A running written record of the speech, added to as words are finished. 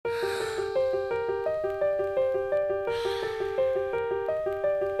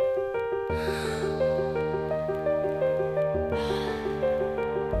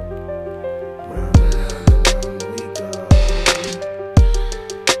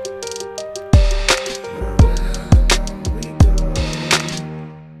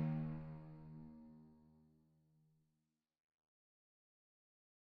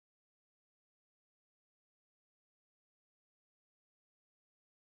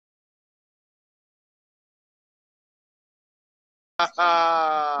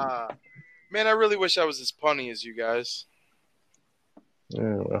Man, I really wish I was as punny as you guys.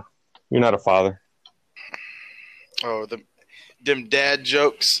 Yeah, well, you're not a father. Oh, them dad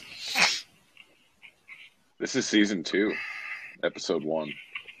jokes. This is season 2, episode 1.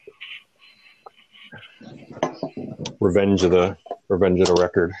 Revenge of the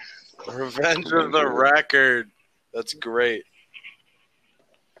record. Revenge of the record. That's great.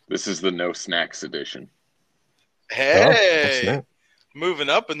 This is the no snacks edition. Hey, moving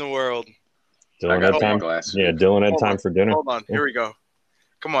up in the world. Dylan had time. Yeah, Dylan had time for dinner. Hold on, here we go.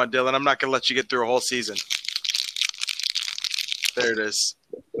 Come on, Dylan. I'm not gonna let you get through a whole season. There it is.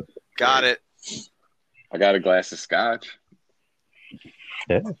 Got it. I got a glass of scotch.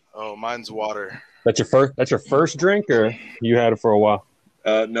 Yeah. Oh, mine's water. That's your first drink, or you had it for a while?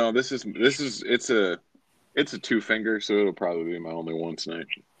 No, it's a 2-finger, so it'll probably be my only one tonight.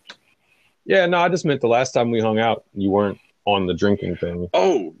 Yeah, no, I just meant the last time we hung out, you weren't on the drinking thing.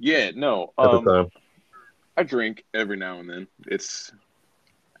 Oh, yeah, no. At the time. I drink every now and then. It's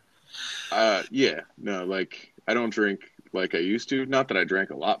like I don't drink like I used to. Not that I drank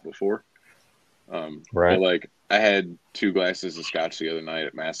a lot before. Right. But like I had 2 glasses of scotch the other night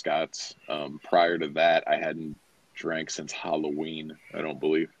at Mascots. Prior to that, I hadn't drank since Halloween, I don't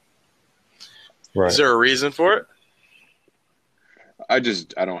believe. Right. Is there a reason for it? I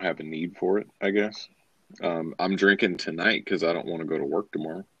don't have a need for it, I guess. I'm drinking tonight because I don't want to go to work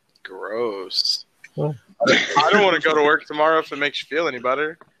tomorrow. Gross. Well, I don't want to go to work tomorrow if it makes you feel any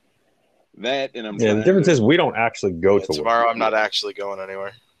better. That and the difference is we don't actually go to tomorrow. work. I'm not actually going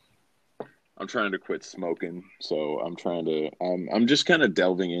anywhere. I'm trying to quit smoking, so I'm just kind of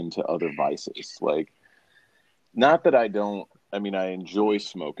delving into other vices. Like, not that I enjoy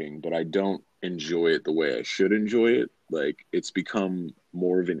smoking, but I don't enjoy it the way I should enjoy it. Like, it's become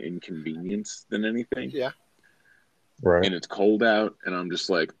more of an inconvenience than anything. Yeah. Right. And it's cold out, and I'm just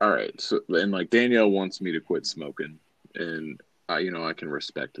like, all right. So, and like Danielle wants me to quit smoking, and I can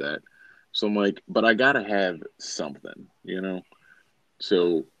respect that. So I'm like, but I gotta have something,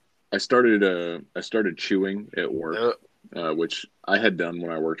 So I started chewing at work, which I had done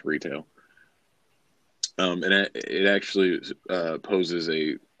when I worked retail. And it actually poses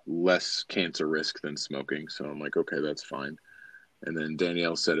a less cancer risk than smoking. So I'm like, okay, that's fine. And then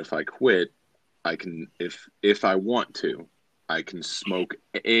Danielle said, if I quit, I can, if I want to, I can smoke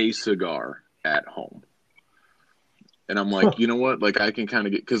a cigar at home. And I'm like, you know what? Like, I can kind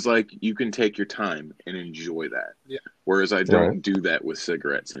of because like you can take your time and enjoy that. Yeah. Whereas I don't do that with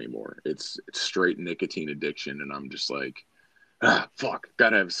cigarettes anymore. It's straight nicotine addiction, and I'm just like, fuck,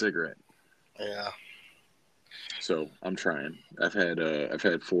 gotta have a cigarette. Yeah. So I'm trying. I've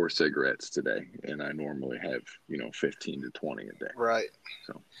had 4 cigarettes today, and I normally have 15 to 20 a day. Right.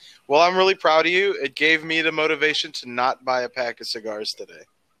 So, well, I'm really proud of you. It gave me the motivation to not buy a pack of cigars today.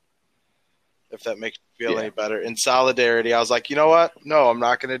 If that makes you feel any better. In solidarity, I was like, you know what? No, I'm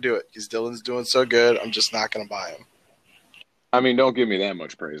not going to do it because Dylan's doing so good. I'm just not going to buy them. I mean, don't give me that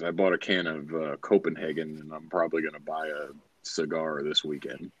much praise. I bought a can of Copenhagen, and I'm probably going to buy a cigar this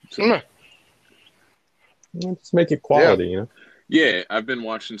weekend. So. Just make it quality, Yeah, I've been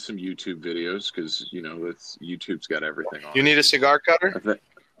watching some YouTube videos because, YouTube's got everything on. You need a cigar cutter?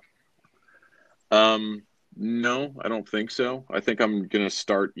 No, I don't think so. I think I'm gonna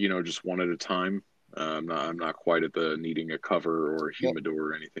start, just one at a time. I'm not quite at the needing a cover or a humidor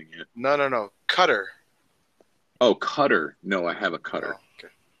or anything yet. No. Cutter. Oh, cutter. No, I have a cutter. Oh,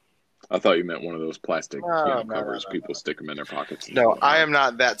 okay. I thought you meant one of those plastic covers people stick them in their pockets. No, I am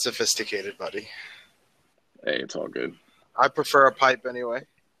not that sophisticated, buddy. Hey, it's all good. I prefer a pipe anyway.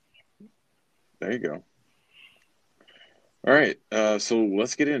 There you go. All right, so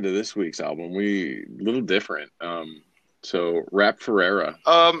let's get into this week's album. A little different. So Rap Ferreira.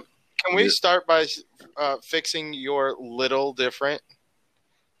 Can we start by fixing your little different?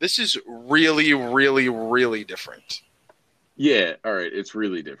 This is really, really, really different. Yeah, all right, it's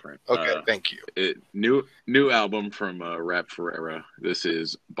really different. Okay, thank you. New album from Rap Ferreira. This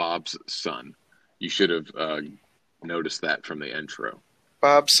is Bob's Son. You should have noticed that from the intro.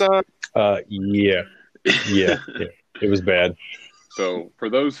 Bob's Son? Yeah. It was bad. So, for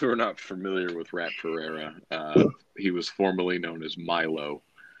those who are not familiar with Rap Ferreira, he was formerly known as Milo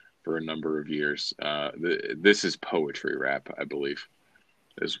for a number of years. This is poetry rap, I believe.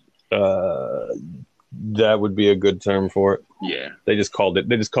 That would be a good term for it. Yeah. They just called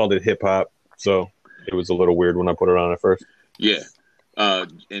it hip hop, so it was a little weird when I put it on at first. Yeah.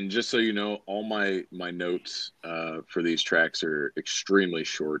 And just so you know, all my notes for these tracks are extremely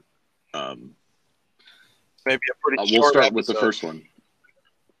short. Maybe a pretty short We'll start episode. with the first one.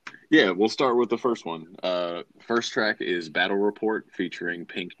 Yeah, we'll start with the first one. First track is Battle Report featuring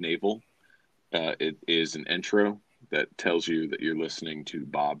Pink Navel. It is an intro that tells you that you're listening to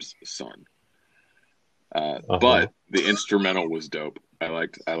Bob's Son. But the instrumental was dope. I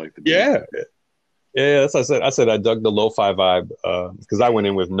liked the beat. Yeah, that's what I said. I said I dug the lo-fi vibe because I went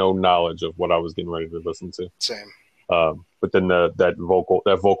in with no knowledge of what I was getting ready to listen to. Same. But then that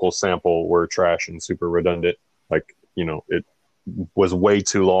vocal sample were trash and super redundant. Like, it was way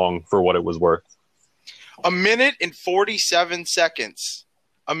too long for what it was worth. A minute and 47 seconds.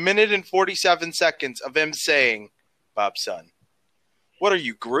 A minute and 47 seconds of him saying, Bob's Son. What are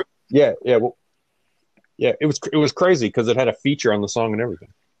you, Groot? Yeah. Well, yeah, it was crazy because it had a feature on the song and everything.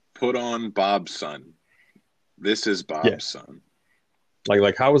 Put on Bob's Son. This is Bob's Son.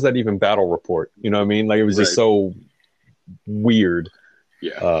 Like how was that even Battle Report? You know what I mean? Like it was just so weird.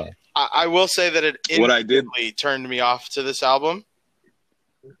 Yeah. I will say that it instantly turned me off to this album.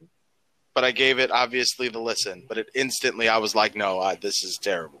 But I gave it obviously the listen. But I was like, no, this is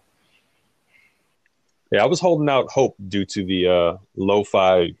terrible. Yeah, I was holding out hope due to the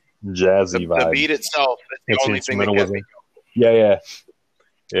lo-fi jazzy vibe. The beat itself is the only thing that kept me going.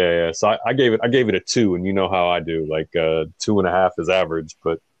 Yeah. So I gave it a 2, and you know how I do. Like 2.5 is average,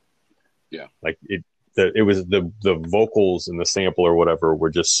 but yeah, like it was the vocals and the sample or whatever were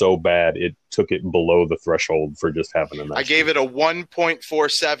just so bad it took it below the threshold for just having a nice. I gave it a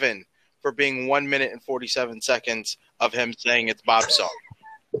 1.47 for being 1 minute and 47 seconds of him saying it's Bob's song.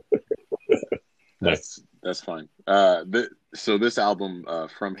 That's fine. So this album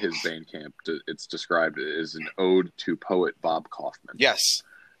from his Bandcamp, it's described as an ode to poet Bob Kaufman. Yes.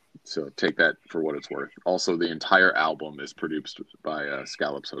 So take that for what it's worth. Also, the entire album is produced by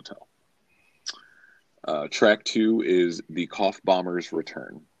Scallops Hotel. Track 2 is The Cough Bombers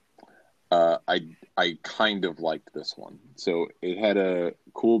Return. I kind of liked this one. So it had a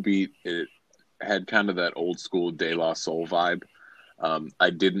cool beat. It had kind of that old school De La Soul vibe. I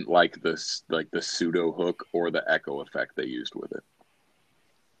didn't like the pseudo hook or the echo effect they used with it.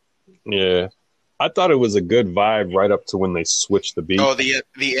 Yeah, I thought it was a good vibe right up to when they switched the beat. Oh, the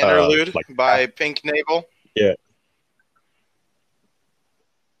interlude by Pink Navel. Yeah.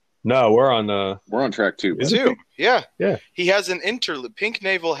 No, we're on track 2. Yeah. Yeah. He has an interlude. Pink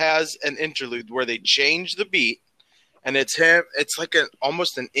Navel has an interlude where they change the beat. And it's him. It's like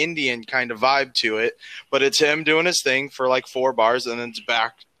almost an Indian kind of vibe to it, but it's him doing his thing for like 4 bars, and then it's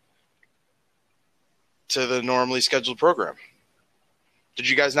back to the normally scheduled program. Did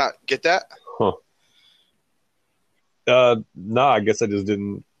you guys not get that? No, I guess I just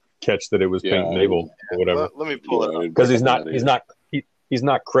didn't catch that it was Pink Navel or whatever. Let me pull it up because he's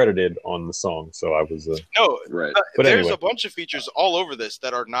not credited on the song, so I was no right. But there's a bunch of features all over this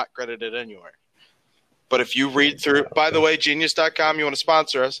that are not credited anywhere. But if you read through, by the way, Genius.com, you want to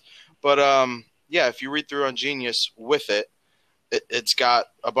sponsor us. But, if you read through on Genius with it's got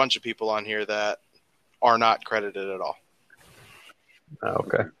a bunch of people on here that are not credited at all.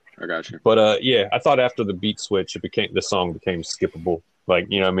 Okay. I got you. But, I thought after the beat switch, the song became skippable. Like,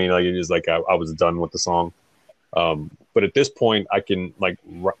 you know what I mean? Like, it was like I was done with the song. But at this point, I can,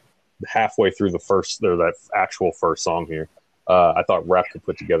 halfway through that actual first song here, I thought Rap could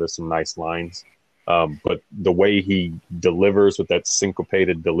put together some nice lines. But the way he delivers with that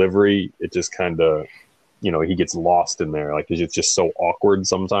syncopated delivery, it just kind of, he gets lost in there. Like, it's just so awkward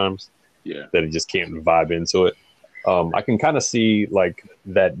sometimes that he just can't vibe into it. I can kind of see like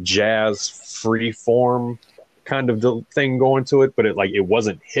that jazz free form kind of thing going to it, but it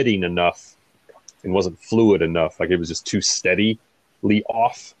wasn't hitting enough and wasn't fluid enough. Like it was just too steadily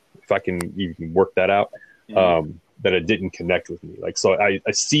off. If I can even work that out. That it didn't connect with me. Like, so I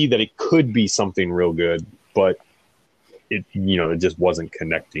see that it could be something real good, but it just wasn't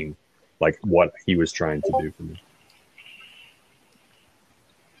connecting like what he was trying to do for me.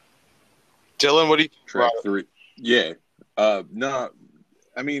 Dylan, what do you think? Track 3. Yeah. No,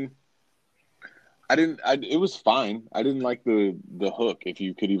 I mean, it was fine. I didn't like the hook, if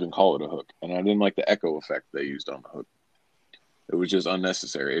you could even call it a hook. And I didn't like the echo effect they used on the hook. It was just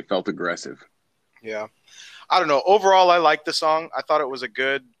unnecessary. It felt aggressive. Yeah. I don't know. Overall, I liked the song. I thought it was a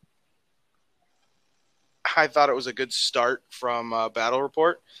good start from Battle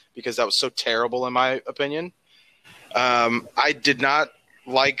Report because that was so terrible in my opinion. I did not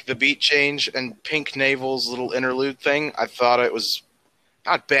like the beat change and Pink Navel's little interlude thing. I thought it was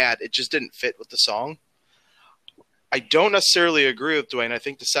not bad. It just didn't fit with the song. I don't necessarily agree with Dwayne. I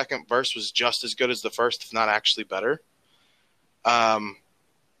think the second verse was just as good as the first, if not actually better.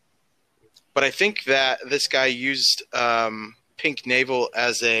 But I think that this guy used Pink Navel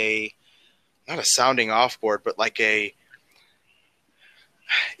as not a sounding off board, but like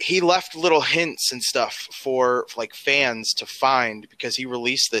he left little hints and stuff for like fans to find because he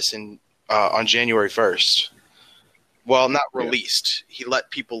released this on January 1st. Well, not released. He let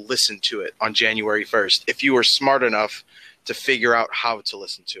people listen to it on January 1st. If you were smart enough to figure out how to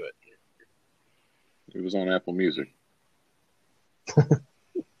listen to it. It was on Apple Music.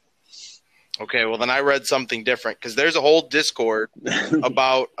 Okay, well then I read something different because there's a whole Discord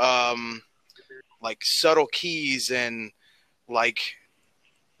about like subtle keys and like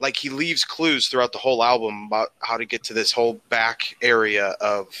he leaves clues throughout the whole album about how to get to this whole back area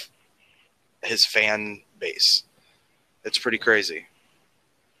of his fan base. It's pretty crazy.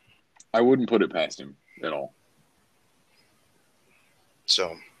 I wouldn't put it past him at all.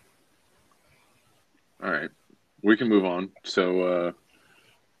 So, all right, we can move on. So,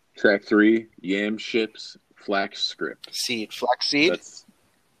 track 3, Yam Ships, Flax Script. Flax seed.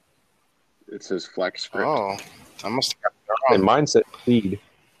 It says Flax Script. Oh, I must have got it wrong. And mine said seed.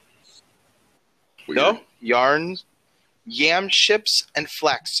 Weird. No, yarns, yam ships, and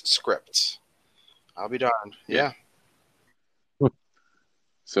flax scripts. I'll be darned. Yeah.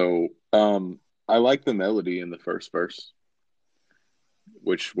 So, I like the melody in the first verse,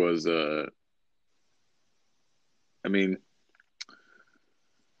 which was, I mean,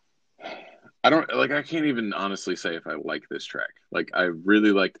 I can't even honestly say if I like this track. Like, I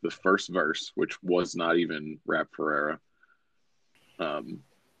really liked the first verse, which was not even Rap Ferreira.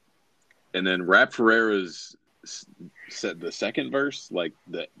 And then Rap Ferreira's said the second verse, like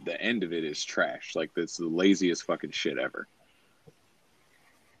the end of it is trash. Like, that's the laziest fucking shit ever.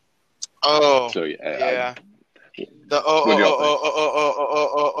 Oh. So yeah. It.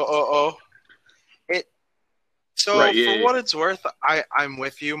 So right, for what it's worth, I'm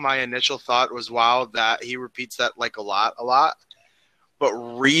with you. My initial thought was, wow, that he repeats that like a lot. But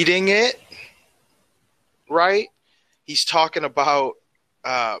reading it, right? He's talking about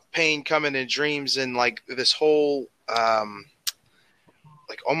pain coming in dreams and like this whole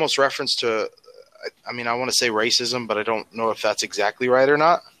like almost reference to, I mean, I want to say racism, but I don't know if that's exactly right or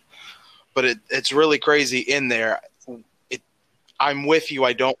not. But it's really crazy in there. I'm with you.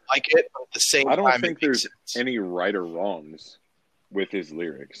 I don't like it, but at the same time, I don't think there's any right or wrongs with his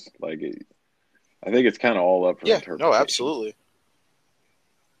lyrics. Like, I think it's kind of all up for interpretation. No, absolutely.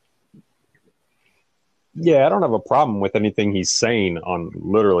 Yeah, I don't have a problem with anything he's saying on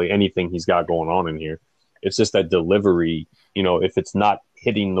literally anything he's got going on in here. It's just that delivery, if it's not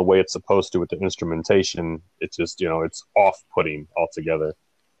hitting the way it's supposed to with the instrumentation, it's just, it's off-putting altogether.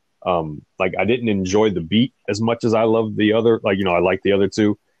 Like, I didn't enjoy the beat as much as I love the other, I like the other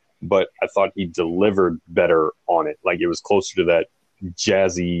two, but I thought he delivered better on it. Like, it was closer to that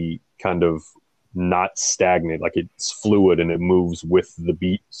jazzy kind of not stagnant, like it's fluid and it moves with the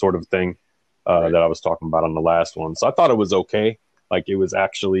beat sort of thing. That I was talking about on the last one. So I thought it was okay. Like, it was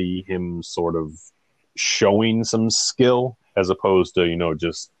actually him sort of showing some skill as opposed to,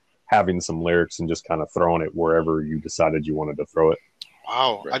 just having some lyrics and just kind of throwing it wherever you decided you wanted to throw it.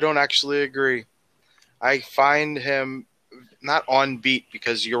 Wow. Right. I don't actually agree. I find him not on beat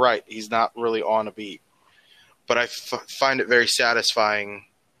because you're right. He's not really on a beat. But I find it very satisfying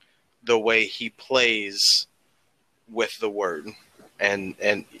the way he plays with the word. And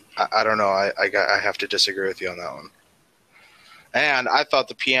I don't know. I have to disagree with you on that one. And I thought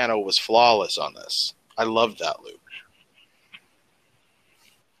the piano was flawless on this. I loved that loop.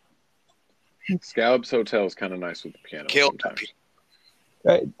 Scallops Hotel is kind of nice with the piano.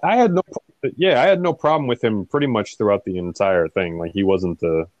 I had no problem with him pretty much throughout the entire thing. Like, he wasn't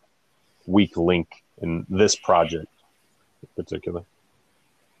the weak link in this project in particular.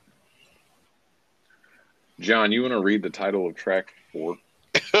 John, you want to read the title of track 4?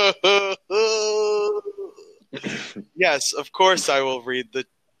 Yes, of course I will read the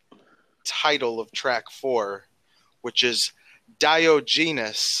title of track 4, which is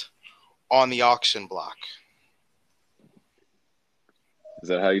Diogenes on the Auction Block. Is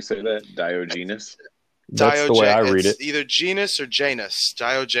that how you say that? Diogenes? That's the way I read it. Either Genus or Janus.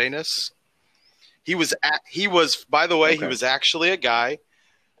 Diogenes. He was, by the way, He was actually a guy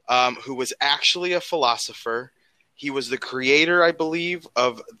who was actually a philosopher. He was the creator, I believe,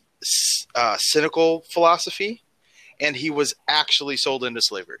 of cynical philosophy, and he was actually sold into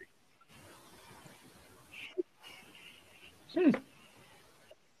slavery.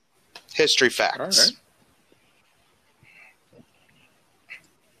 History facts. All right.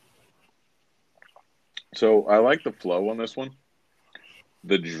 So I like the flow on this one.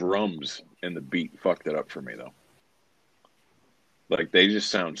 The drums and the beat fucked it up for me, though. Like, they just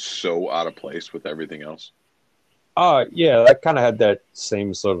sound so out of place with everything else. Yeah, I kind of had that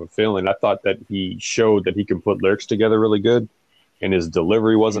same sort of feeling. I thought that he showed that he can put lyrics together really good. and his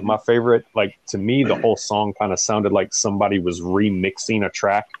delivery wasn't my favorite. Like, to me, the whole song kind of sounded like somebody was remixing a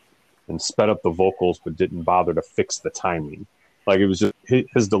track and sped up the vocals, but didn't bother to fix the timing. Like, it was just,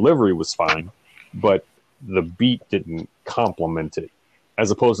 his delivery was fine, but the beat didn't complement it. As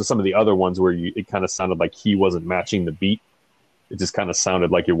opposed to some of the other ones where it kind of sounded like he wasn't matching the beat. It just kind of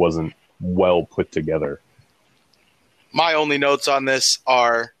sounded like it wasn't well put together. My only notes on this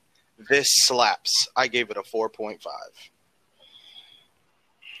are, this slaps. I gave it a 4.5.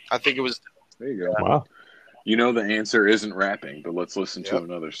 I think it was. There you go. Wow. You know the answer isn't rapping, but let's listen to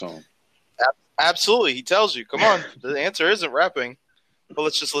another song. Absolutely. He tells you, come on, the answer isn't rapping, but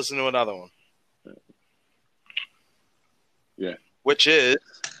let's just listen to another one. Yeah. Which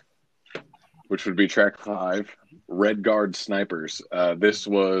would be track 5, Red Guard Snipers. This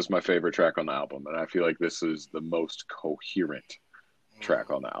was my favorite track on the album, and I feel like this is the most coherent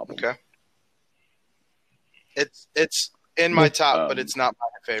track on the album. Okay. It's in my top, but it's not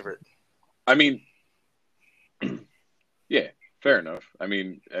my favorite. I mean, yeah, fair enough. I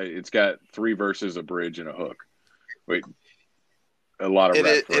mean, it's got 3 verses, a bridge, and a hook. Wait, a lot of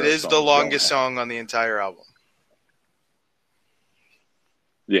it is the longest song on the entire album.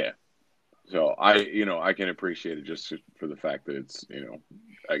 Yeah. So I can appreciate it just for the fact that it's,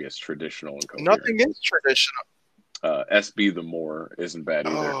 I guess traditional and coherent. Nothing is traditional. SB the More isn't bad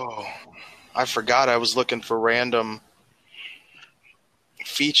either. Oh, I forgot I was looking for random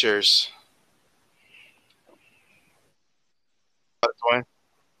features.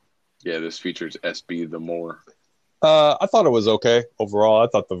 Yeah, this features SB the More. I thought it was okay overall. I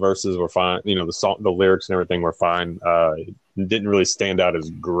thought the verses were fine. The song, the lyrics and everything were fine. It didn't really stand out as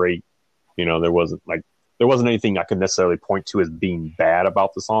great. There wasn't anything I could necessarily point to as being bad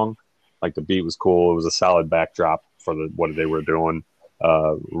about the song. Like, the beat was cool. It was a solid backdrop for what they were doing.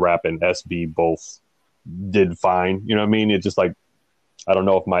 Rap and SB both did fine. You know what I mean? It just, like, I don't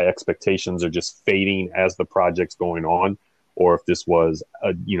know if my expectations are just fading as the project's going on, or if this was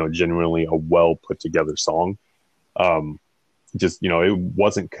genuinely a well put together song. It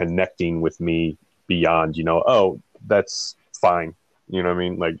wasn't connecting with me beyond, oh, that's fine. You know what I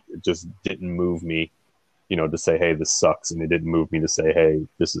mean? Like, it just didn't move me, to say, hey, this sucks. And it didn't move me to say, hey,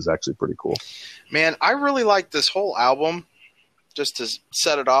 this is actually pretty cool. Man, I really like this whole album, just to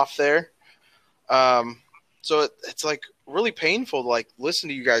set it off there. So it's like really painful to like listen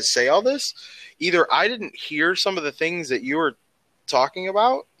to you guys say all this. Either I didn't hear some of the things that you were talking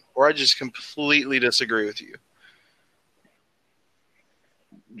about, or I just completely disagree with you.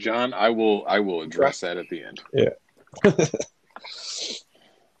 John, I will address that at the end. Yeah.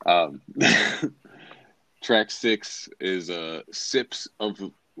 Track 6 is Sips of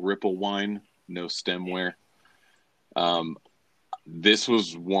Ripple Wine, No Stemware. This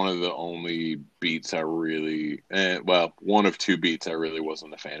was one of the only beats I really, one of 2 beats I really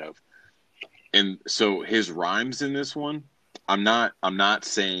wasn't a fan of. And so his rhymes in this one, I'm not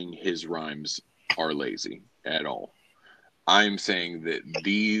saying his rhymes are lazy at all. I'm saying that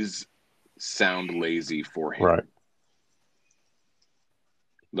these sound lazy for him. Right.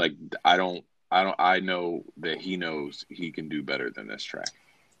 Like, I know that he knows he can do better than this track.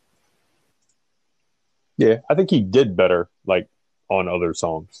 Yeah, I think he did better, like, on other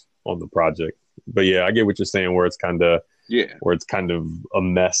songs on the project. But yeah, I get what you're saying, where it's kind of a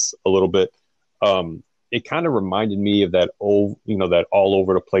mess a little bit. It kind of reminded me of that old, that all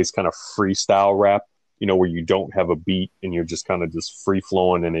over the place kind of freestyle rap, where you don't have a beat and you're just kind of just free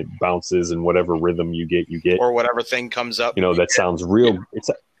flowing and it bounces, and whatever rhythm you get. Or whatever thing comes up. That sounds real.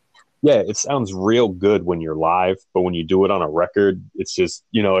 It sounds real good when you're live, but when you do it on a record, it's just,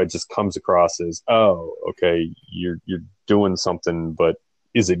 it just comes across as, oh, okay, you're doing something, but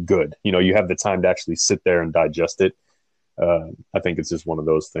is it good? You have the time to actually sit there and digest it. I think it's just one of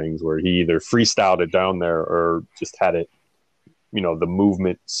those things where he either freestyled it down there or just had it, the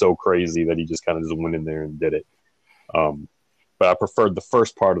movement so crazy that he just kind of just went in there and did it. But I preferred the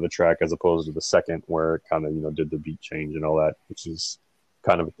first part of the track as opposed to the second, where it kind of, did the beat change and all that, which is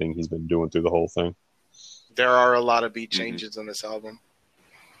kind of a thing he's been doing through the whole thing. There are a lot of beat changes in this album.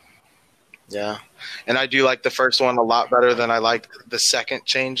 Yeah. And I do like the first one a lot better than I like the second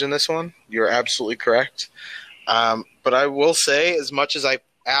change in this one. You're absolutely correct. But I will say, as much as I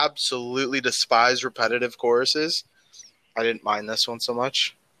absolutely despise repetitive choruses, I didn't mind this one so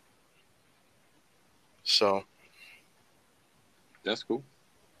much. So. That's cool.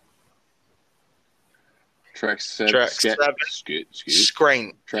 Track 7. Strength.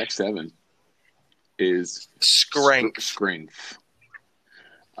 Track 7 is Strength.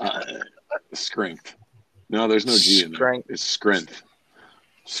 Strength. No, there's no G in there. It's strength.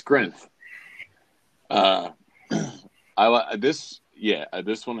 this. Yeah,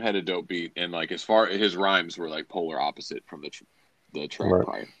 this one had a dope beat, and like as far his rhymes were like polar opposite from the track Right.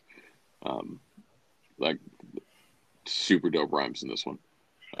 prior. Like super dope rhymes in this one.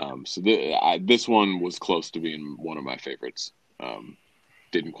 So this one was close to being one of my favorites.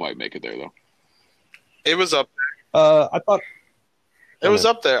 Didn't quite make it there though. It was up. I thought It was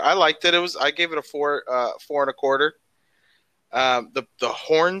up there. I liked it. I gave it a 4.25. The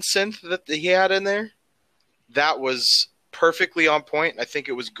horn synth that he had in there, that was perfectly on point. I think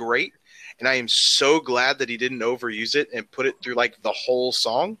it was great, and I am so glad that he didn't overuse it and put it through like the whole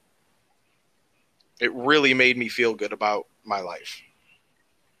song. It really made me feel good about my life.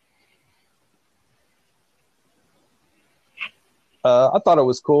 I thought it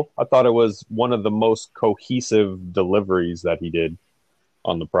was cool. I thought it was one of the most cohesive deliveries that he did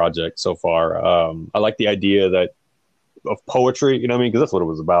on the project so far. I like the idea of poetry, you know what I mean? Because that's what it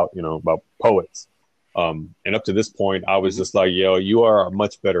was about, about poets. And up to this point, I was just like, yo, you are a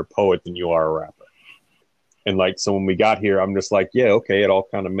much better poet than you are a rapper. And like, so when we got here, I'm just like, yeah, okay, it all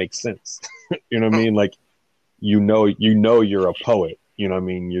kind of makes sense. You know what I mean? Like, you're a poet. You know what I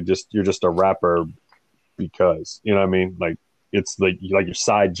mean? You're just a rapper because, you know what I mean? Like, it's like your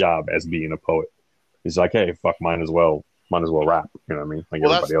side job as being a poet. It's like, hey, fuck, might as well rap. You know what I mean? Like,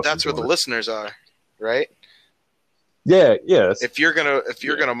 well, everybody else. that's where the listeners are, right? Yeah. If you're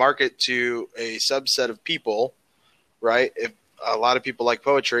gonna market to a subset of people, right? If a lot of people like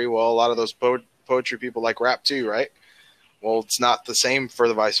poetry, well, a lot of those poetry people like rap too, right? Well, it's not the same for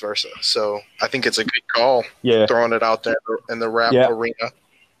the vice versa. So I think it's a good call. Yeah, throwing it out there in the rap arena.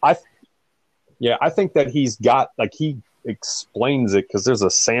 I think that he's got, like, he explains it because there's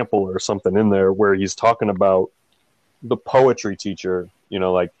a sample or something in there where he's talking about the poetry teacher,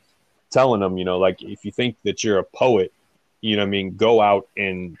 like telling him, like, if you think that you're a poet, you know what I mean, go out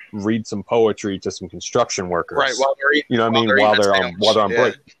and read some poetry to some construction workers. Right, while they're eating, while they're on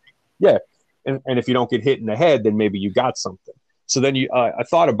break. Yeah. And if you don't get hit in the head, then maybe you got something. So then I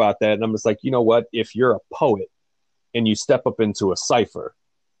thought about that, and I'm just like, you know what? If you're a poet and you step up into a cipher,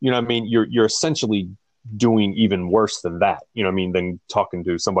 you know what I mean, you're essentially doing even worse than that, you know what I mean, than talking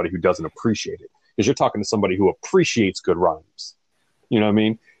to somebody who doesn't appreciate it. Because you're talking to somebody who appreciates good rhymes. You know what I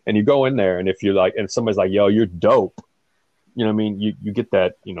mean? And you go in there, and if you're like, and somebody's like, yo, you're dope, you know what I mean? You get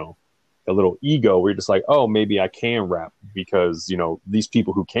that, a little ego where you're just like, oh, maybe I can rap because, these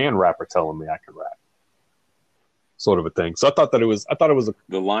people who can rap are telling me I can rap. Sort of a thing. So I thought it was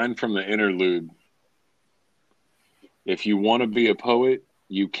the line from the interlude. If you want to be a poet,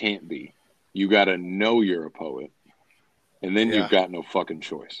 you can't be. You got to know you're a poet. And then you've got no fucking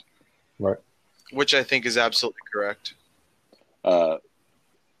choice. Right. Which I think is absolutely correct.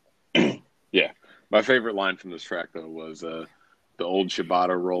 Yeah. My favorite line from this track, though, was the old Shibata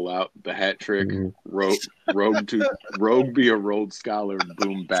rollout, the hat trick, rogue be a Rhodes Scholar,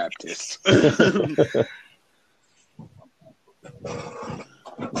 boom Baptist. All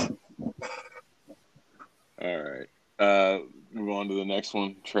right. Move on to the next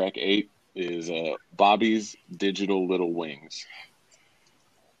one. Track 8 is Bobby's Digital Little Wings.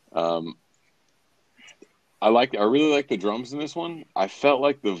 I really like the drums in this one. I felt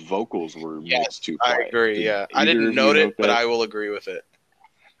like the vocals were mixed too quiet. I agree, yeah. I didn't note it, but I will agree with it.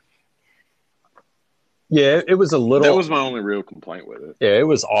 Yeah, it was a little... That was my only real complaint with it. Yeah, it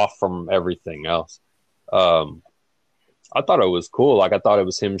was off from everything else. I thought it was cool. Like, I thought it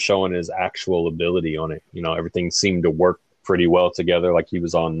was him showing his actual ability on it. Everything seemed to work pretty well together. Like, he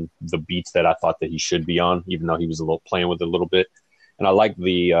was on the beats that I thought that he should be on, even though he was playing with it a little bit. And I like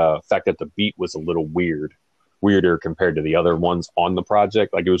the fact that the beat was a little weirder compared to the other ones on the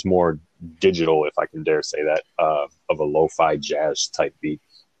project. Like, it was more digital, if I can dare say that, of a lo-fi jazz type beat.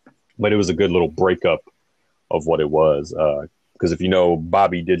 But it was a good little breakup of what it was. Because if you know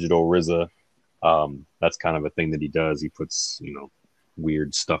Bobby Digital RZA, that's kind of a thing that he does. He puts,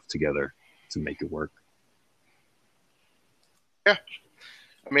 weird stuff together to make it work. Yeah.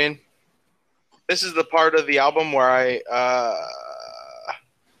 I mean, this is the part of the album where I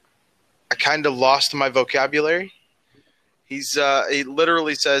kind of lost my vocabulary. He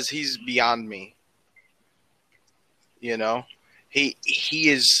literally says he's beyond me. He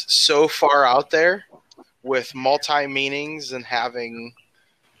is so far out there with multi-meanings and having,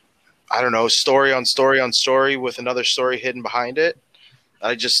 I don't know, story on story on story with another story hidden behind it.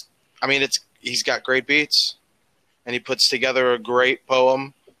 He's got great beats, and he puts together a great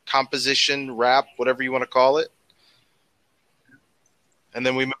poem, composition, rap, whatever you want to call it. And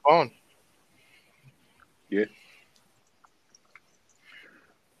then we move on. Yeah.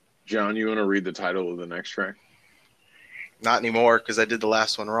 John, you want to read the title of the next track? Not anymore, because I did the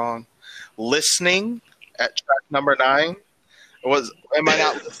last one wrong. Listening at track number 9. Am I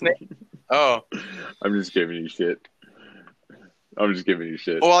not listening? Oh, I'm just giving you shit.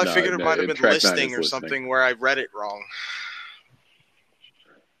 well, I figured it might have been track 9 listing is or listening. something where I read it wrong.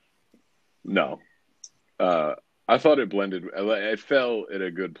 No. I thought it blended. It fell at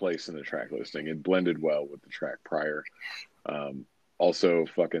a good place in the track listing. It blended well with the track prior. Also,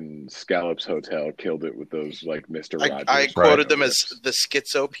 fucking Scallops Hotel killed it with those like Mr. Rogers. I quoted them as the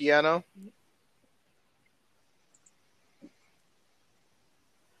schizo piano.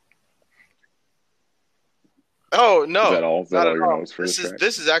 Oh no! Is that all? Is that all your notes for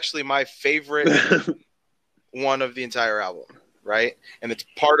this is actually my favorite one of the entire album, right? And it's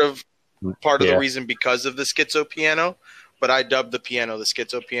part of the reason because of the schizo piano. But I dubbed the piano the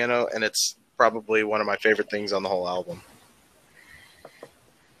schizo piano, and it's probably one of my favorite things on the whole album.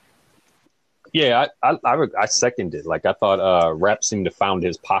 Yeah, I second it. Like I thought, Rap seemed to found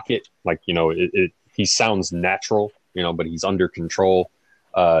his pocket. Like he sounds natural, but he's under control.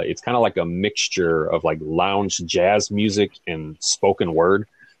 It's kind of like a mixture of like lounge jazz music and spoken word.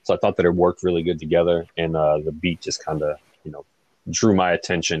 So I thought that it worked really good together, and the beat just kind of drew my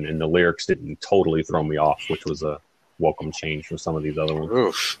attention, and the lyrics didn't totally throw me off, which was a welcome change from some of these other ones.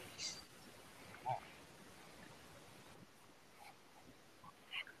 Oof.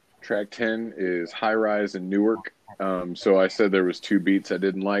 Track 10 is High Rise in Newark. So I said there was 2 beats I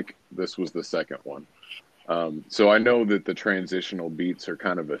didn't like. This was the second one. So I know that the transitional beats are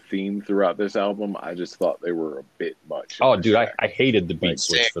kind of a theme throughout this album. I just thought they were a bit much. Oh, dude, I hated the beat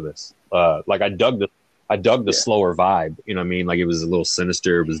switch for this. Like I dug the slower vibe. You know what I mean? Like it was a little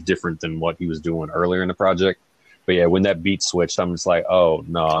sinister. It was different than what he was doing earlier in the project. But yeah, when that beat switched, I'm just like, oh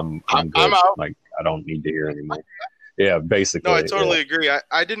no, I'm good. I'm out. Like I don't need to hear anymore. Yeah, basically. No, I totally agree.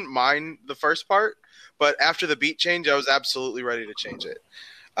 I didn't mind the first part, but after the beat change, I was absolutely ready to change it.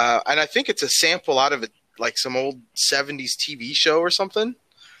 And I think it's a sample out of like some old 70s TV show or something.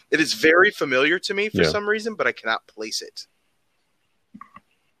 It is very familiar to me for some reason, but I cannot place it.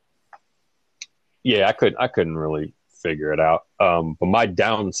 Yeah, I couldn't really figure it out. But my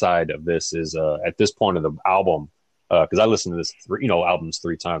downside of this is at this point of the album, because I listened to this albums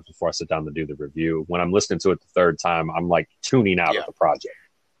 3 times before I sit down to do the review. When I'm listening to it the third time, I'm like tuning out of the project.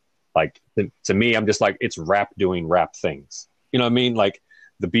 Like to me, I'm just like, it's rap doing rap things. You know what I mean? Like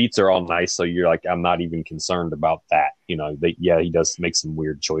the beats are all nice, so you're like, I'm not even concerned about that. He does make some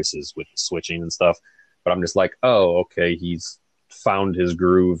weird choices with switching and stuff, but I'm just like, oh, okay, he's found his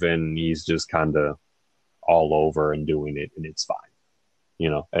groove and he's just kind of all over and doing it, and it's fine.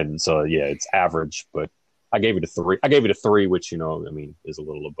 And so yeah, it's average, but I gave it a 3. I gave it a 3, which is a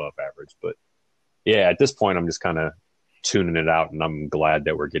little above average. But yeah, at this point, I'm just kind of tuning it out, and I'm glad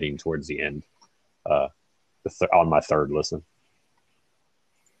that we're getting towards the end on my third listen.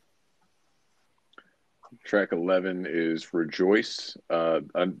 Track 11 is Rejoice.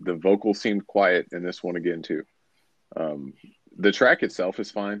 The vocal seemed quiet in this one again too. The track itself is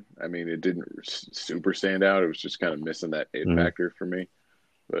fine. I mean, it didn't super stand out. It was just kind of missing that it factor for me,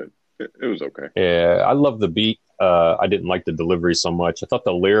 but it was okay. Yeah, I love the beat. I didn't like the delivery so much. I thought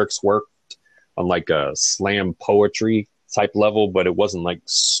the lyrics worked on like a slam poetry type level, but it wasn't like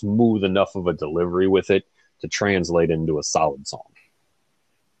smooth enough of a delivery with it to translate into a solid song.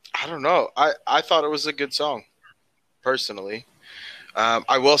 I don't know. I thought it was a good song, personally.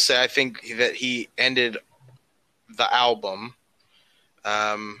 I will say I think that he ended the album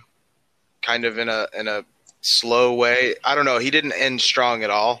kind of in a slow way. I don't know. He didn't end strong at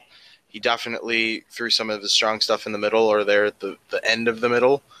all. He definitely threw some of his strong stuff in the middle or there at the end of the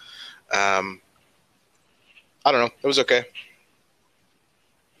middle. I don't know. It was okay.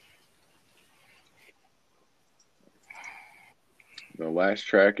 The last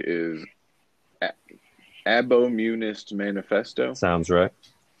track is Abomunist Manifesto. Sounds right.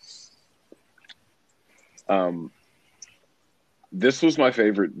 This was my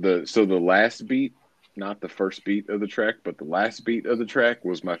favorite. The last beat, not the first beat of the track, but the last beat of the track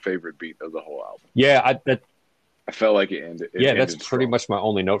was my favorite beat of the whole album. Yeah, I felt like it ended. That's pretty much my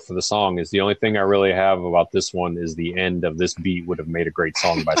only note for the song. Is the only thing I really have about this one is the end of this beat would have made a great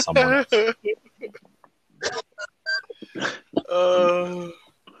song by someone else.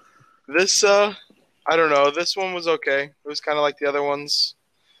 I don't know. This one was okay. It was kind of like the other ones.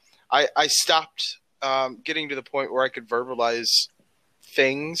 I stopped getting to the point where I could verbalize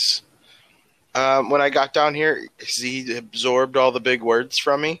things when I got down here because he absorbed all the big words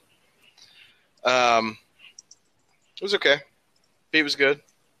from me. It was okay. Beat was good.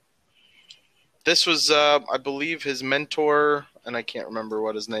 This was, I believe, his mentor, and I can't remember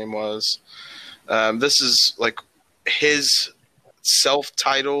what his name was. This is like his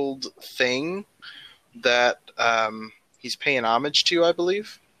self-titled thing that he's paying homage to, I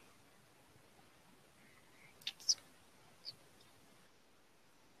believe.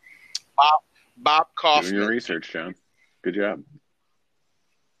 Bob Kaufman. Doing your research, John. Good job.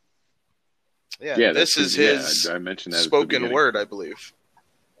 Yeah, this is his I mentioned that spoken word, I believe.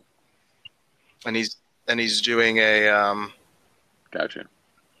 And he's doing a Gotcha.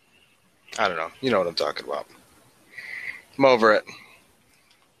 I don't know. You know what I'm talking about. I'm over it.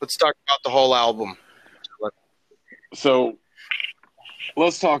 Let's talk about the whole album. So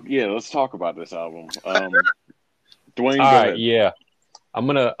let's talk about this album. Dwayne, all right, yeah. I'm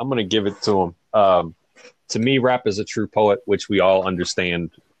gonna give it to him. To me, Rap is a true poet, which we all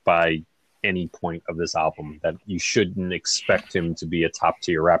understand by any point of this album, that you shouldn't expect him to be a top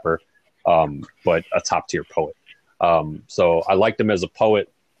tier rapper, but a top tier poet. So I liked him as a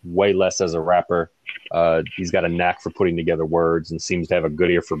poet, way less as a rapper. He's got a knack for putting together words and seems to have a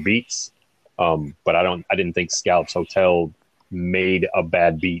good ear for beats. But I didn't think Scallops Hotel made a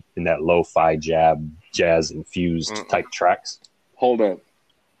bad beat in that lo-fi jazz infused type tracks. Hold up.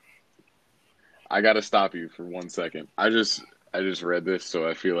 I got to stop you for 1 second. I just read this, so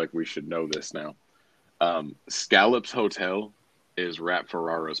I feel like we should know this now. Scallops Hotel is Rap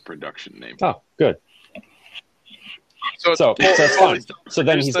Ferraro's production name. Oh, good. So that's fine. So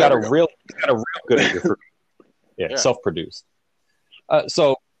then he's got a real good ear for yeah. Self-produced.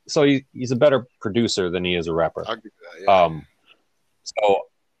 So he's a better producer than he is a rapper. I'll give you that, yeah. So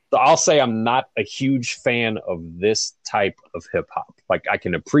I'll say I'm not a huge fan of this type of hip hop. Like, I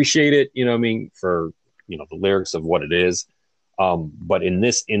can appreciate it, you know what I mean, for, you know, the lyrics of what it is. But in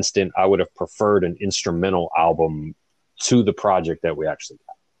this instant, I would have preferred an instrumental album to the project that we actually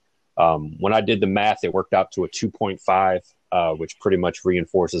got. When I did the math, it worked out to a 2.5, which pretty much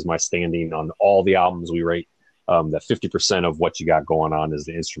reinforces my standing on all the albums we rate. That 50% of what you got going on is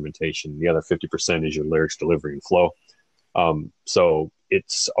the instrumentation. The other 50% is your lyrics, delivery, and flow. So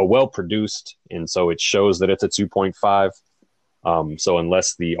it's a well-produced, and so it shows that it's a 2.5. So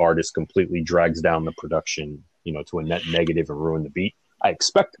unless the artist completely drags down the production, you know, to a net negative and ruin the beat, I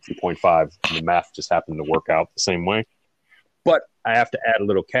expect a 2.5. The math just happened to work out the same way. But I have to add a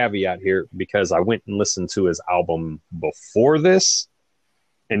little caveat here, because I went and listened to his album before this,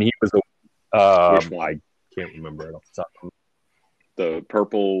 and he was I can't remember it off the top. The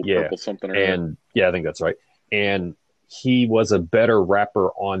purple something. And yeah, I think that's right. And he was a better rapper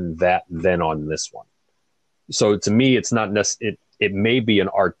on that than on this one. So to me, it's not it may be an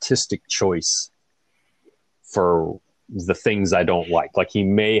artistic choice for the things I don't like. Like, he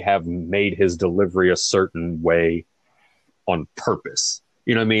may have made his delivery a certain way on purpose,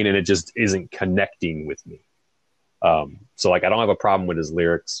 you know what I mean? And it just isn't connecting with me. So like, I don't have a problem with his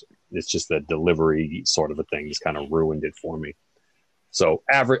lyrics. It's just the delivery sort of a thing just kind of ruined it for me. So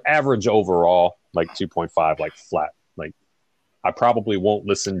average overall, like 2.5, like flat. Like, I probably won't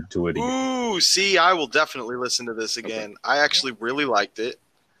listen to it again. Ooh, see, I will definitely listen to this again. Okay. I actually really liked it.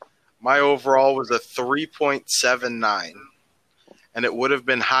 My overall was a 3.79, and it would have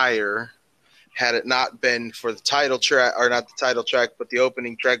been higher had it not been for the title track, or not the title track, but the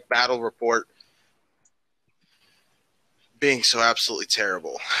opening track, Battle Report, being so absolutely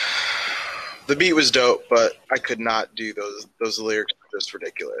terrible. The beat was dope, but I could not do those lyrics. Were just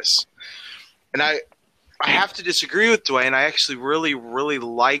ridiculous. And I have to disagree with Dwayne. I actually really, really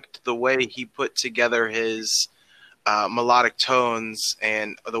liked the way he put together his melodic tones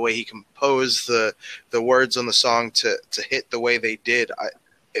and the way he composed the words on the song to hit the way they did.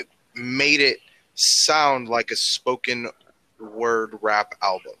 It made it sound like a spoken word rap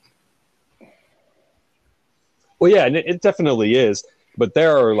album. Well, yeah, and it definitely is. But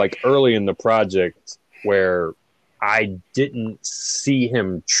there are, like, early in the project where I didn't see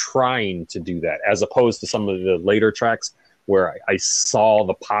him trying to do that, as opposed to some of the later tracks where I saw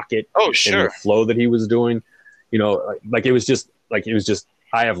the pocket and the flow that he was doing. You know, like it was just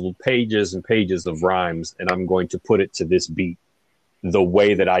I have pages and pages of rhymes, and I'm going to put it to this beat the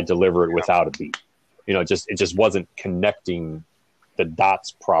way that I deliver it without a beat. You know, it just wasn't connecting the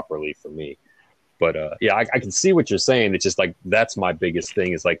dots properly for me. But yeah, I can see what you're saying. It's just like, that's my biggest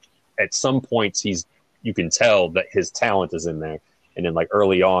thing, is like, at some points you can tell that his talent is in there, and then like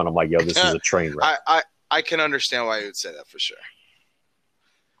early on, I'm like, yo, this is a train wreck. I can understand why you would say that for sure.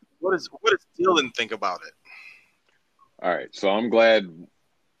 What does Dylan think about it? All right, so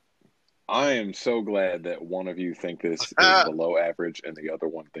I am so glad that one of you think this is below average and the other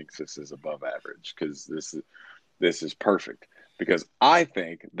one thinks this is above average, because this is perfect. Because I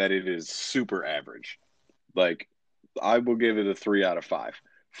think that it is super average. Like, I will give it a 3 out of 5.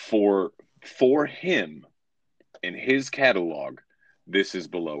 For him in his catalog, this is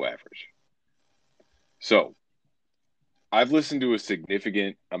below average. So I've listened to a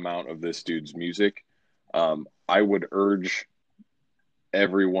significant amount of this dude's music. I would urge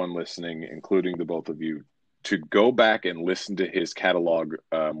everyone listening, including the both of you, to go back and listen to his catalog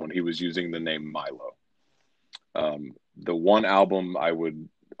when he was using the name Milo. The one album I would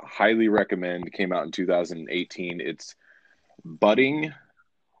highly recommend came out in 2018. It's Budding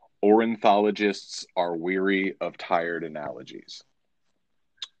Ornithologists Are Weary of Tired Analogies.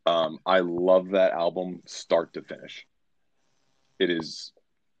 I love that album start to finish. It is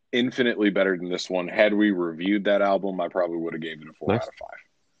infinitely better than this one. Had we reviewed that album, I probably would have gave it a 4 out of 5.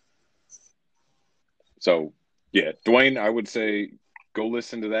 So, yeah, Dwayne, I would say go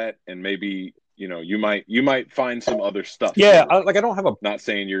listen to that, and maybe you might find some other stuff. Yeah, I don't have a. Not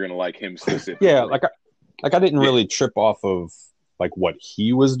saying you're gonna like him specifically. Yeah, I didn't really trip off of like what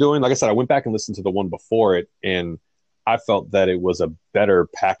he was doing. Like I said, I went back and listened to the one before it, and I felt that it was a better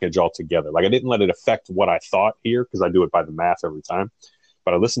package altogether. Like I didn't let it affect what I thought here because I do it by the math every time.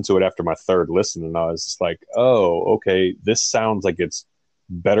 But I listened to it after my third listen, and I was just like, oh, okay, this sounds like it's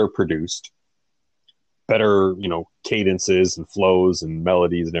better produced, better, cadences and flows and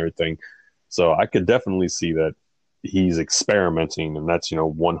melodies and everything. So I could definitely see that he's experimenting, and that's,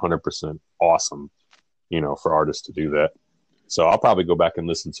 100% awesome, for artists to do that. So I'll probably go back and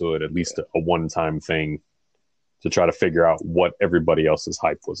listen to it, at least a one-time thing, to try to figure out what everybody else's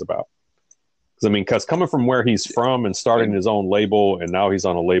hype was about. Because coming from where he's from and starting his own label, and now he's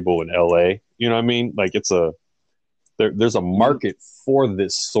on a label in LA, you know what I mean? Like there's a market for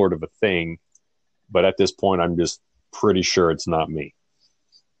this sort of a thing, but at this point, I'm just pretty sure it's not me.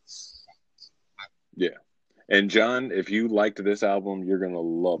 Yeah. And John, if you liked this album, you're going to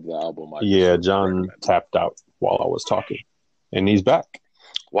love the album. John tapped out while I was talking, and he's back.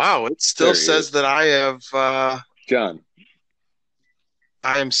 Wow, it still says that I have... John.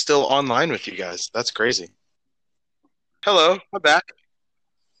 I am still online with you guys. That's crazy. Hello, I'm back.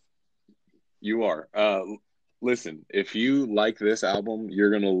 You are. Listen, if you like this album, you're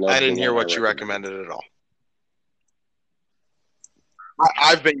going to love it. I didn't hear what you recommended at all.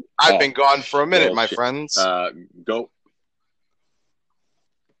 I've been gone for a minute, my friends. Go.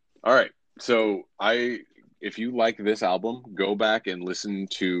 All right. So if you like this album, go back and listen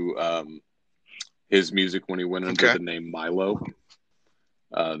to his music when he went under the name Milo.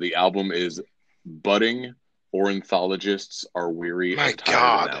 The album is Budding Ornithologists Are Weary of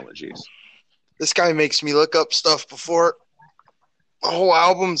Tired Analogies. This guy makes me look up stuff before the whole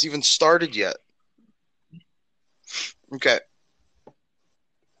album's even started yet. Okay.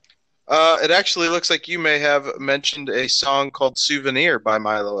 It actually looks like you may have mentioned a song called Souvenir by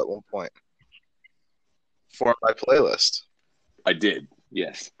Milo at one point for my playlist. I did,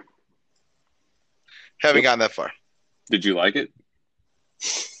 yes. Haven't gotten that far. Did you like it?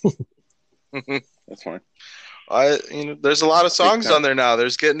 That's fine. There's a lot of songs on there now.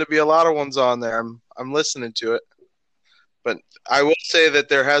 There's getting to be a lot of ones on there. I'm listening to it. But I will say that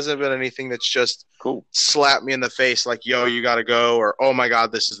there hasn't been anything that's just slapped me in the face like, yo, you got to go, or, oh, my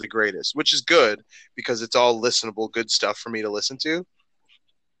God, this is the greatest, which is good because it's all listenable, good stuff for me to listen to.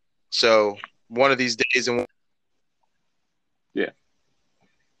 So one of these days, yeah,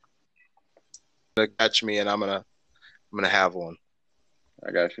 gonna catch me, and I'm gonna have one.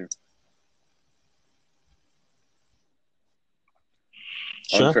 I got you.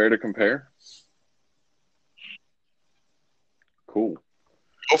 Sure. Unfair to compare. Cool.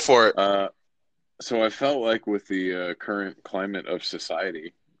 Go for it. So I felt like with the current climate of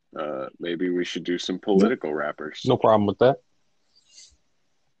society, maybe we should do some political rappers. No problem with that.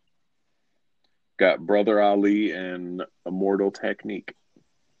 Got Brother Ali and Immortal Technique.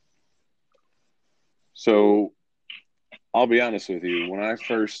 So I'll be honest with you. When I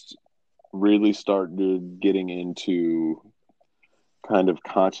first really started getting into kind of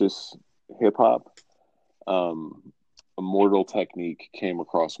conscious hip hop, Immortal Technique came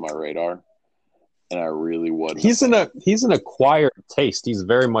across my radar, and I really wasn't. He's an acquired taste. He's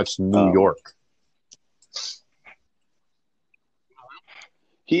very much New York.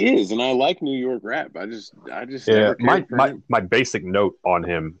 He is, and I like New York rap. I just yeah. My basic note on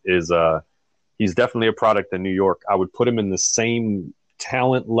him is he's definitely a product of New York. I would put him in the same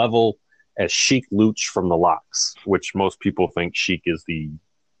talent level as Sheek Louch from the Lox, which most people think Sheek is the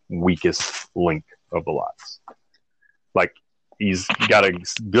weakest link of the Lox. Like, he's got a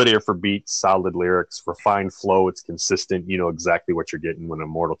good ear for beats, solid lyrics, refined flow. It's consistent. You know exactly what you're getting when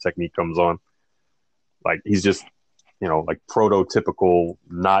Immortal Technique comes on. Like, he's just, like prototypical,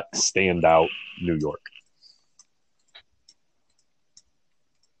 not standout New York.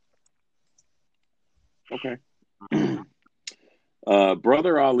 Okay.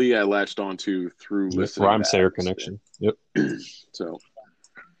 Brother Ali, I latched onto through listening Rhyme to Sayer Atmosphere. connection. Yep. So,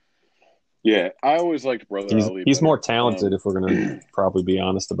 yeah, I always liked Brother Ali. He's better. more talented if we're gonna probably be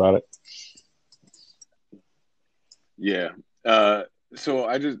honest about it. Yeah.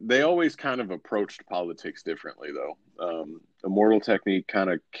 So they always kind of approached politics differently, though. Immortal Technique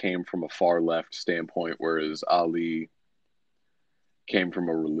kind of came from a far left standpoint, whereas Ali came from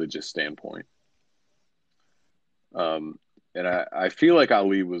a religious standpoint. And I feel like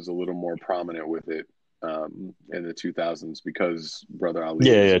Ali was a little more prominent with it in the 2000s because Brother Ali.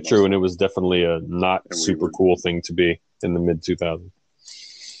 Yeah, true, and it was definitely a not super cool thing to be in the mid 2000s.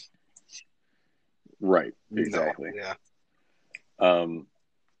 Right, exactly. No, yeah.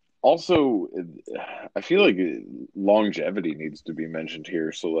 Also, I feel like longevity needs to be mentioned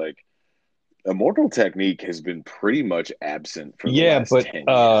here. So, like, Immortal Technique has been pretty much absent for the last 10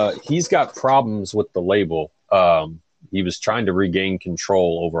 years. He's got problems with the label. He was trying to regain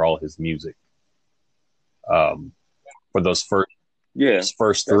control over all his music for those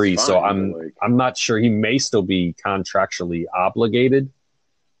first three. Fine, so I'm not sure. He may still be contractually obligated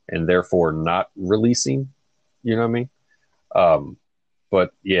and therefore not releasing. You know what I mean?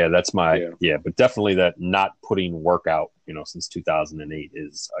 But yeah, that's but definitely that not putting work out, since 2008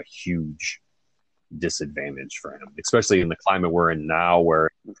 is a huge disadvantage for him, especially in the climate we're in now, where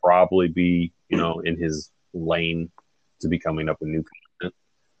it would probably be, in his lane to be coming up with new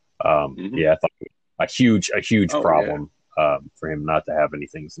content. Yeah, I thought a huge problem for him not to have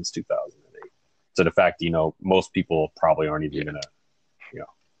anything since 2008. So the fact, most people probably aren't even gonna,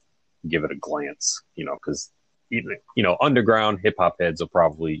 give it a glance, because even, underground hip hop heads will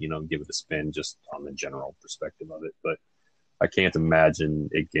probably, give it a spin just on the general perspective of it. But I can't imagine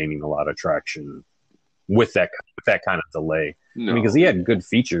it gaining a lot of traction with that kind of delay. No. Because he had good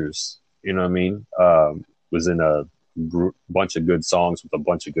features, you know what I mean? Was in a bunch of good songs with a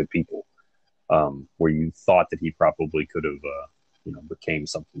bunch of good people, where you thought that he probably could have, became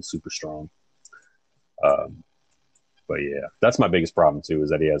something super strong. But yeah, that's my biggest problem too, is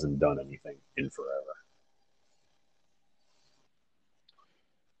that he hasn't done anything in forever.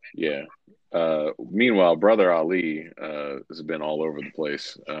 Yeah. Meanwhile, Brother Ali has been all over the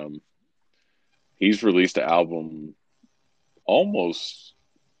place. He's released an album almost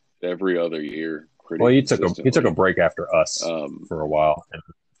every other year. Well, he took a break after Us for a while. And,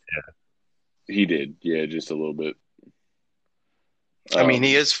 yeah, he did. Yeah, just a little bit. I mean,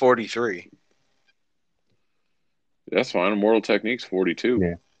 he is 43. That's fine. Immortal Technique's 42.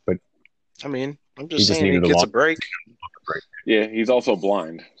 Yeah, but I mean, I'm just saying he gets a break. Yeah, he's also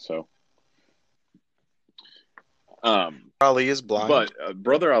blind, so. Ali is blind, but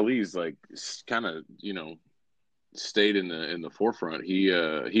Brother Ali's like kind of stayed in the forefront.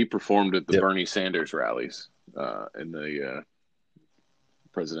 He performed at the Bernie Sanders rallies in the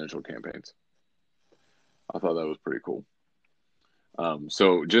presidential campaigns. I thought that was pretty cool.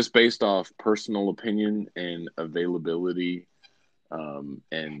 So just based off personal opinion and availability,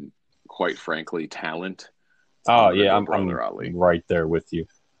 and quite frankly, talent. I'm right there with you.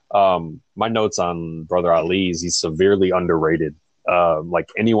 My notes on Brother Ali is he's severely underrated. Like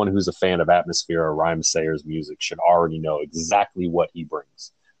anyone who's a fan of Atmosphere or Rhyme Sayer's music should already know exactly what he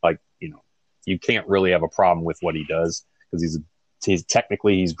brings. Like, you can't really have a problem with what he does because he's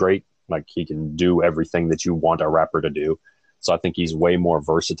technically he's great. Like he can do everything that you want a rapper to do. So I think he's way more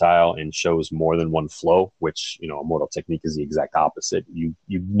versatile and shows more than one flow, which, Immortal Technique is the exact opposite. You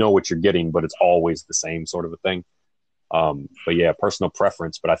know what you're getting, but it's always the same sort of a thing. But yeah, personal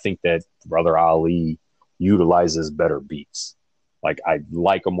preference. But I think that Brother Ali utilizes better beats. Like I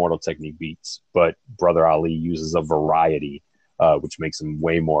like Immortal Technique beats, but Brother Ali uses a variety, which makes him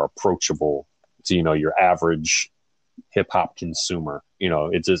way more approachable to, your average hip hop consumer.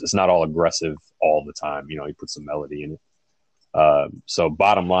 It's not all aggressive all the time. He puts some melody in it. So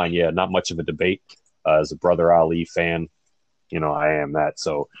bottom line, not much of a debate. As a Brother Ali fan, I am that.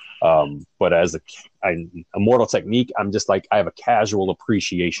 So, but as Immortal Technique, I'm just like, I have a casual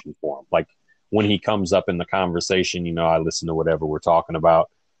appreciation for him. Like when he comes up in the conversation, I listen to whatever we're talking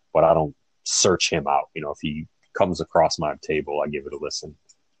about, but I don't search him out. If he comes across my table, I give it a listen.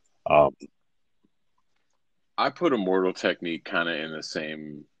 I put Immortal Technique kind of in the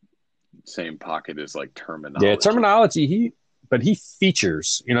same pocket as like Terminology. Yeah, Terminology, but he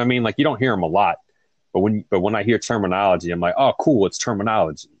features, like you don't hear him a lot, but when I hear Terminology, I'm like, oh, cool, it's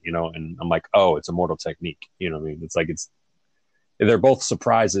Terminology, and I'm like, oh, it's Immortal Technique. It's like, they're both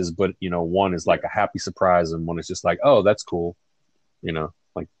surprises, but one is like a happy surprise and one is just like, oh, that's cool.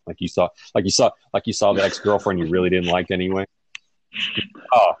 Like you saw the ex-girlfriend you really didn't like anyway.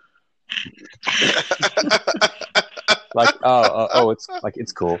 Oh. Like,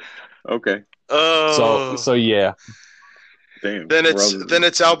 it's cool. Okay. Oh, So yeah. Damn. then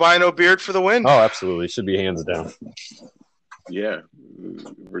it's albino beard for the win. Oh, absolutely. Should be hands down. Yeah.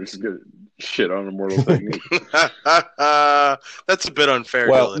 We're just gonna shit on Immortal Technique. That's a bit unfair.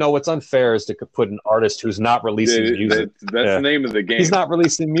 Well, Dylan. no, what's unfair is to put an artist who's not releasing music. That's the name of the game. He's not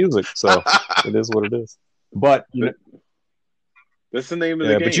releasing music, so it is what it is. But that's the name of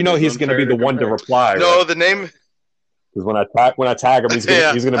the game. But he's going to be the one to reply. No, right? the name. Because when I tag him, he's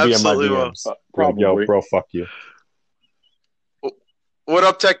going to be in my DMs. Probably. Yo, bro, fuck you. What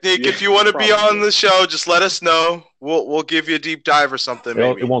up, Technique? If you want to be on the show, just let us know. We'll give you a deep dive or something.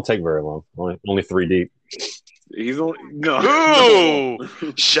 Maybe. It won't take very long. Only 3 deep. He's only no.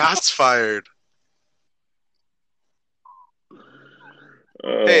 Ooh, shots fired.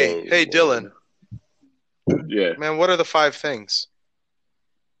 Hey, Dylan. Yeah, man. What are the 5 things?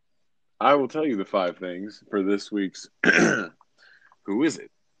 I will tell you the 5 things for this week's. Who is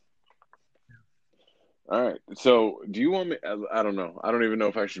it? All right. So, do you want me? I don't know. I don't even know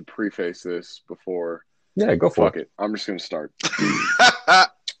if I should preface this before. Yeah, go for it. I'm just gonna start. All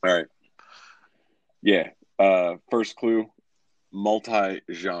right. Yeah. First clue: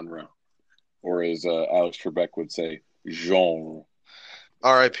 multi-genre, or as Alex Trebek would say, genre.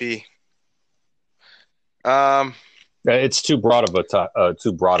 R.I.P. It's too broad of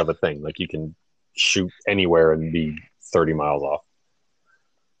a thing. Like you can shoot anywhere and be 30 miles off.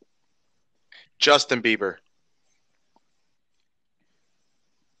 Justin Bieber.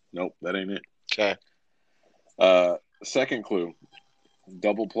 Nope, that ain't it. Okay. Second clue: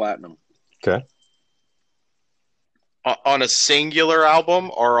 double platinum. Okay. On a singular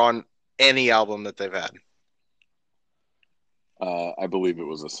album or on any album that they've had? I believe it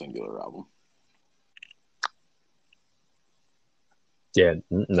was a singular album. Yeah,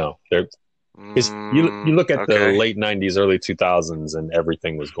 no. You look at the late 90s, early 2000s, and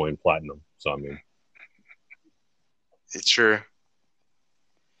everything was going platinum. So, I mean. It's true.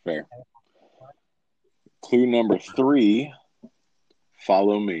 Fair. Clue number 3,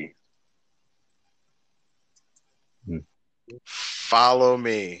 follow me. Follow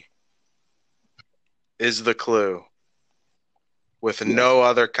me is the clue with no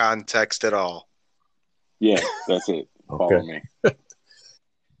other context at all. Yeah, that's it. Follow me.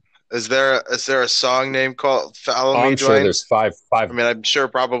 Is there a song name called "Follow Me"? I'm sure there's five. I mean, I'm sure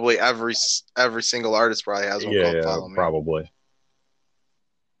probably every single artist probably has one called "Follow Me." Probably.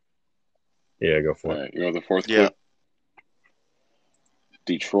 Yeah, go for it. Right, you know the 4th clue.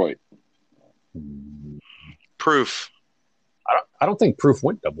 Detroit. Proof. I don't think Proof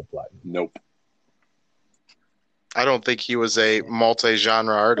went double platinum. Nope. I don't think he was a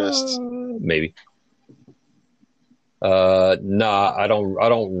multi-genre artist. Maybe. Nah, I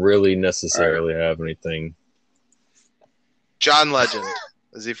don't really necessarily have anything. John Legend.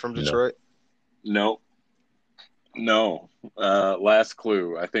 Is he from Detroit? No. Last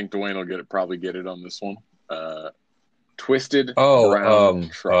clue. I think Dwayne will probably get it on this one. Twisted Brown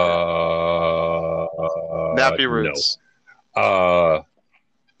Trucker. Nappy Roots. No.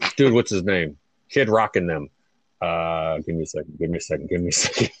 Dude, what's his name? Kid Rock and them. Give me a second. Is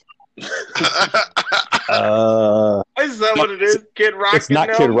that what it is? Kid Rock? It's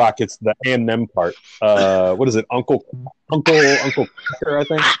not Kid Rock. It's the and them part. What is it? Uncle Cracker, I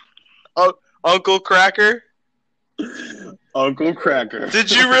think. Oh, Uncle Cracker. Uncle Cracker.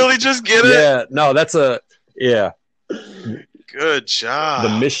 Did you really just get it? Yeah. No, that's yeah. Good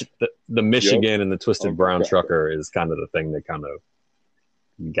job. The Michigan and the Twisted Brown Trucker is kind of the thing that kind of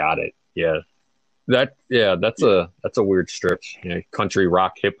got it. Yeah. That's a weird stretch. You know, country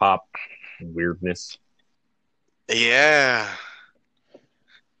rock, hip hop, weirdness. Yeah.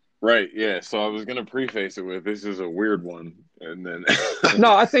 Right. Yeah. So I was gonna preface it with this is a weird one, and then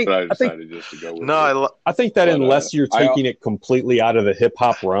no, I think I decided just to go with I think that unless you're taking it completely out of the hip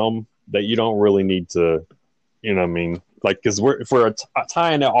hop realm, that you don't really need to, you know what I mean? Like, because if we're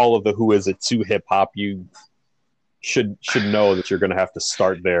tying all of the who is it to hip hop, you should know that you're going to have to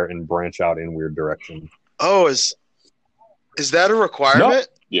start there and branch out in weird direction. Oh, is that a requirement? No.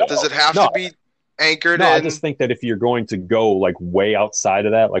 Yeah. Does it have to be anchored in? I just think that if you're going to go like way outside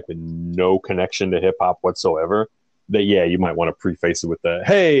of that, like with no connection to hip hop whatsoever, that you might want to preface it with the,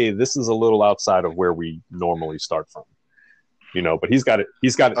 hey, this is a little outside of where we normally start from. You know, but he's got it.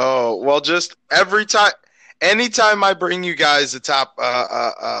 Oh, well, just anytime I bring you guys the top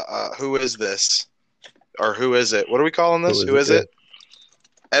who is this? Or who is it? What are we calling this? Who is it?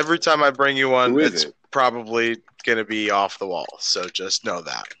 Every time I bring you one, it's probably going to be off the wall. So just know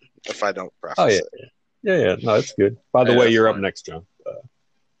that if I don't preface it. Yeah. No, that's good. By the way, you're up next, John.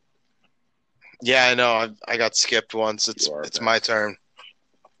 Yeah, I know. I got skipped once. It's my turn.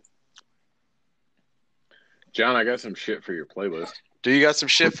 John, I got some shit for your playlist. Do you got some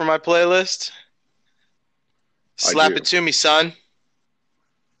shit for my playlist? Slap it to me, son.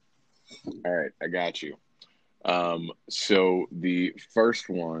 All right, I got you. So the first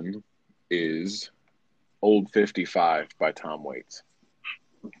one is Old 55 by Tom Waits.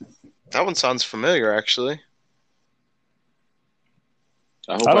 That one sounds familiar, actually.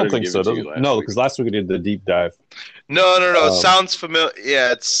 I don't think so. No, because last week we did the deep dive. No. It sounds familiar.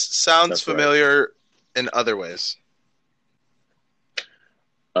 Yeah, it sounds familiar in other ways.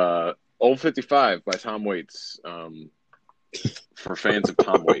 Old 55 by Tom Waits. For fans of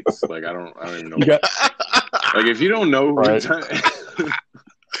Tom Waits, like I don't even know. Like if you don't know, right.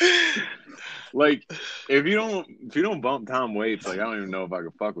 Like if you don't bump Tom Waits, like I don't even know if I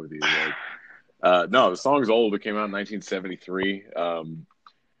could fuck with you. Like, no, the song's old. It came out in 1973.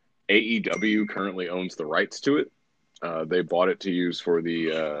 AEW currently owns the rights to it. They bought it to use for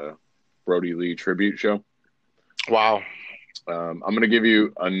the Brody Lee tribute show. Wow. I'm going to give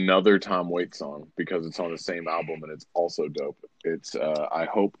you another Tom Waits song because it's on the same album and it's also dope. It's I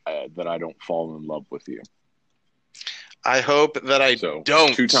Hope That I Don't Fall in Love with You. I hope that I don't.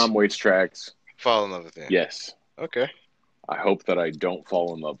 2 Tom Waits tracks. Fall in love with you. Yes. Okay. I hope that I don't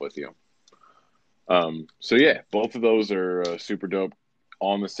fall in love with you. So yeah, both of those are super dope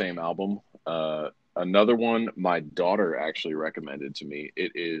on the same album. Another one my daughter actually recommended to me.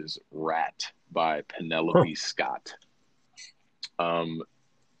 It is Rat by Penelope Scott.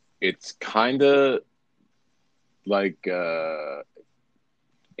 It's kind of like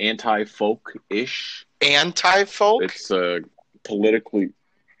anti-folk-ish. Anti-folk? It's politically...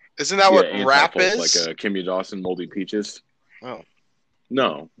 Isn't that what rap is? Like Kimya Dawson, Moldy Peaches. Oh.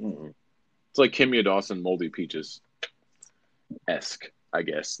 No. It's like Kimya Dawson, Moldy Peaches-esque, I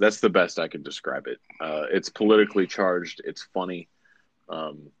guess. That's the best I can describe it. It's politically charged. It's funny.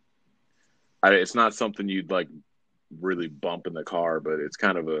 It's not something you'd like really bump in the car, but it's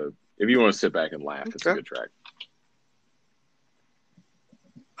kind of if you want to sit back and laugh, it's a good track.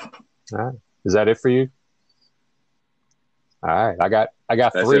 All right. Is that it for you? All right. I got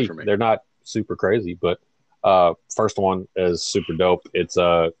That's 3. it for me. They're not super crazy, but first one is super dope. It's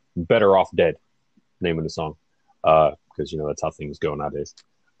Better Off Dead, name of the song. Because that's how things go nowadays.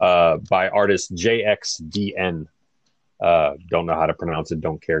 By artist JXDN. Don't know how to pronounce it,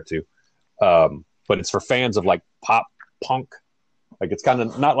 don't care to. But it's for fans of like pop punk. Like it's kind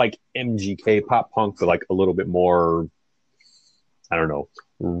of not like MGK pop punk, but like a little bit more, I don't know,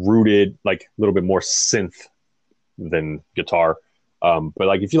 rooted, like a little bit more synth than guitar. But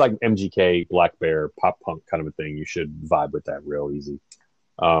like if you like MGK, Black Bear, pop punk kind of a thing, you should vibe with that real easy.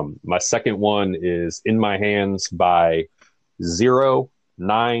 My second one is In My Hands by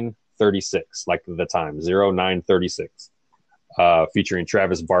 0936, like the time, 0936, featuring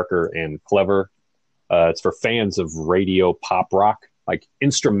Travis Barker and Clever. It's for fans of radio pop rock. Like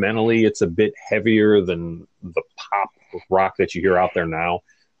instrumentally, it's a bit heavier than the pop rock that you hear out there now.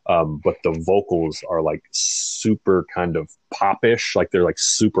 But the vocals are like super kind of pop-ish. Like they're like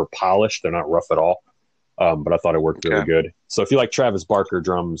super polished. They're not rough at all. But I thought it worked really good. So if you like Travis Barker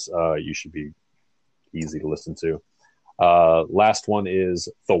drums, you should be easy to listen to. Last one is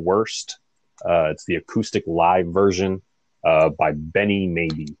The Worst. It's the acoustic live version by Benny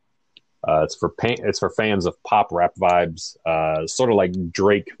Maybe. It's for fans of pop rap vibes, sort of like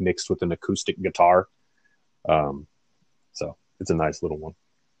Drake mixed with an acoustic guitar. So it's a nice little one.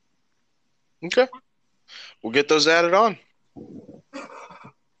 Okay. We'll get those added on.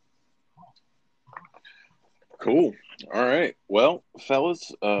 Cool. All right. Well,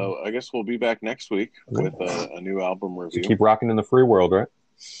 fellas, I guess we'll be back next week with a new album review. So keep rocking in the free world, right?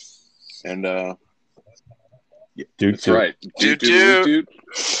 And Dude, that's right. Dude. Dude.